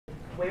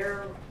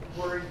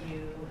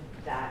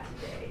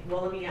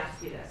Well, let me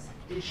ask you this.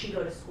 Did she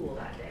go to school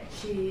that day?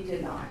 She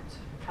did not.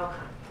 How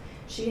come?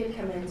 She had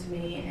come in to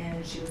me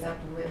and she was up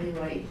really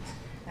late.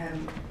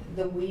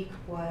 The week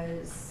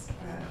was,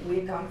 we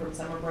had gone from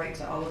summer break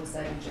to all of a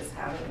sudden just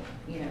having,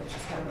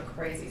 just kind of a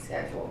crazy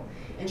schedule.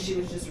 And she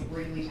was just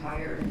really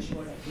tired and she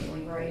wasn't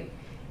feeling great.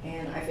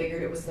 And I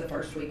figured it was the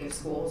first week of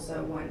school,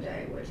 so one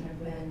day wouldn't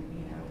have been,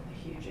 a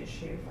huge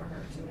issue for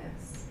her to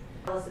miss.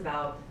 Tell us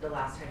about the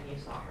last time you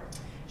saw her.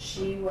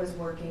 She was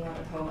working on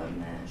a poem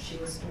that she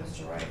was supposed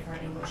to write for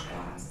an English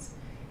class.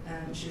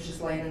 She was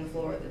just laying on the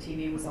floor, the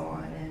TV was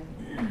on, and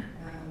and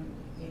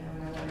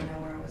I let her know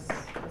where I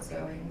was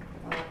going.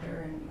 I left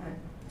her, and I'd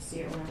see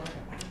her whenever I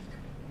got back.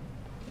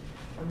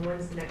 And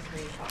when's the next time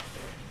you talked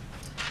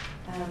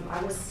to her?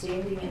 I was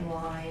standing in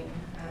line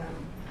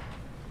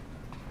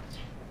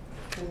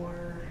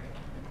for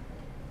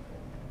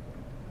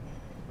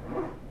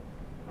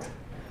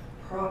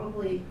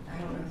probably,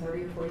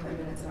 30 or 45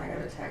 minutes, and I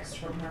got a text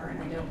from her,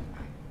 and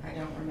I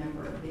don't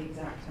remember the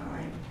exact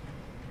time.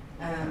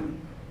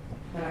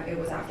 But it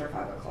was after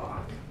 5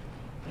 o'clock.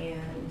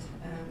 And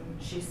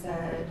she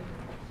said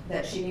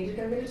that she needed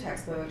to go get a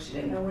textbook. She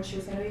didn't know when she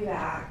was going to be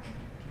back.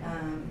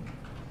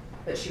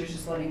 But she was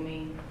just letting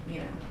me,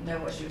 know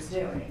what she was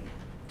doing.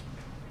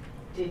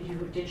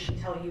 Did she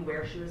tell you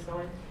where she was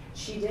going?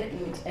 She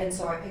didn't, and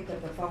so I picked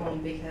up the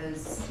phone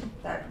because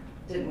that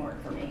didn't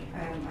work for me.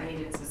 I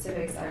needed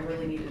specifics. I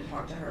really needed to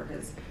talk to her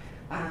because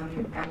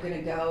I'm going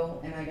to go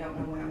and I don't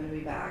know when I'm going to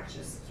be back.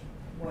 Just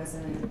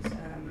wasn't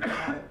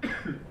how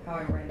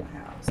I ran the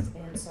house.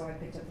 And so I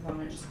picked up the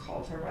phone and just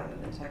called her rather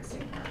than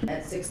texting her.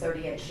 At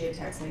 6:38, she had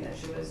texted me that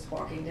she was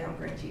walking down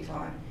Grand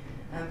Teton.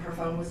 Her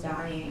phone was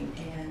dying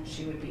and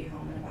she would be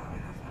home in about a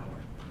half hour.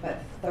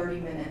 But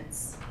 30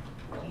 minutes,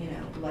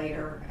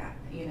 later,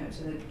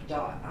 to the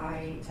dot,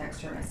 I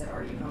texted her and I said,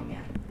 "Are you home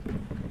yet?"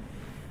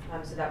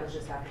 So that was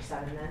just after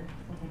 7 then?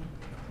 Mm-hmm.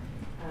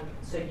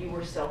 So you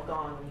were still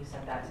gone when you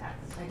sent that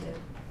text? I did.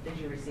 Did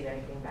you receive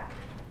anything back?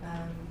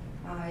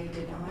 I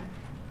did not.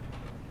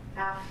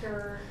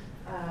 After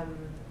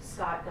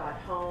Scott got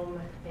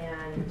home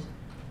and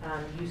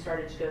you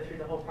started to go through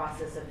the whole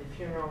process of the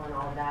funeral and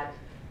all of that,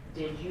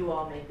 did you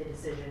all make the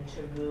decision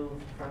to move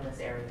from this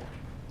area?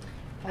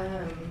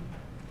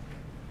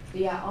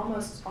 Yeah,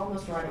 almost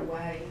right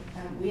away.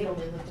 We had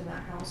only lived in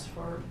that house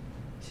for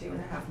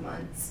 2.5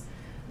 months,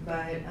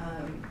 but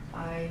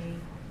I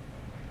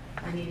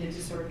needed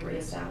to sort of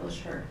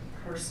reestablish her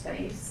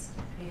space,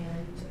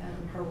 and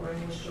her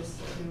room was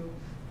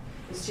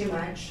too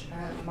much.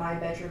 My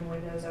bedroom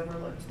windows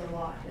overlooked the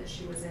lot that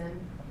she was in,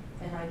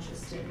 and I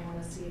just didn't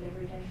want to see it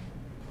every day.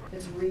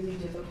 It's really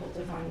difficult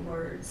to find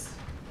words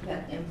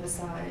that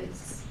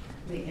emphasize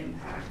the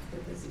impact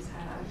that this has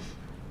had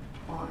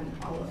on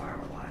all of our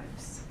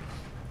lives.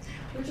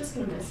 We're just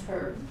going to miss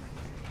her.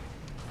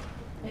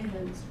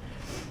 And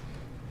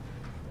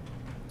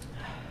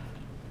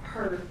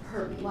her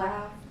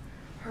laugh,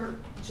 her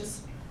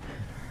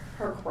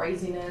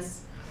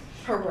craziness,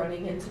 her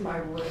running into my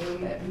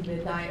room at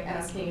midnight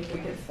asking if we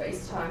could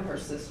FaceTime her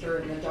sister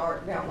in the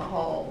dark down the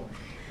hall.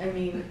 I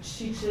mean,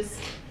 she was just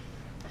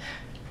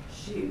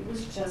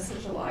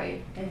such a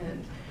light,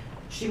 and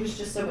she was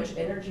just so much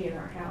energy in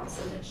our house,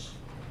 and it's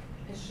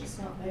just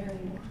not there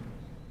anymore.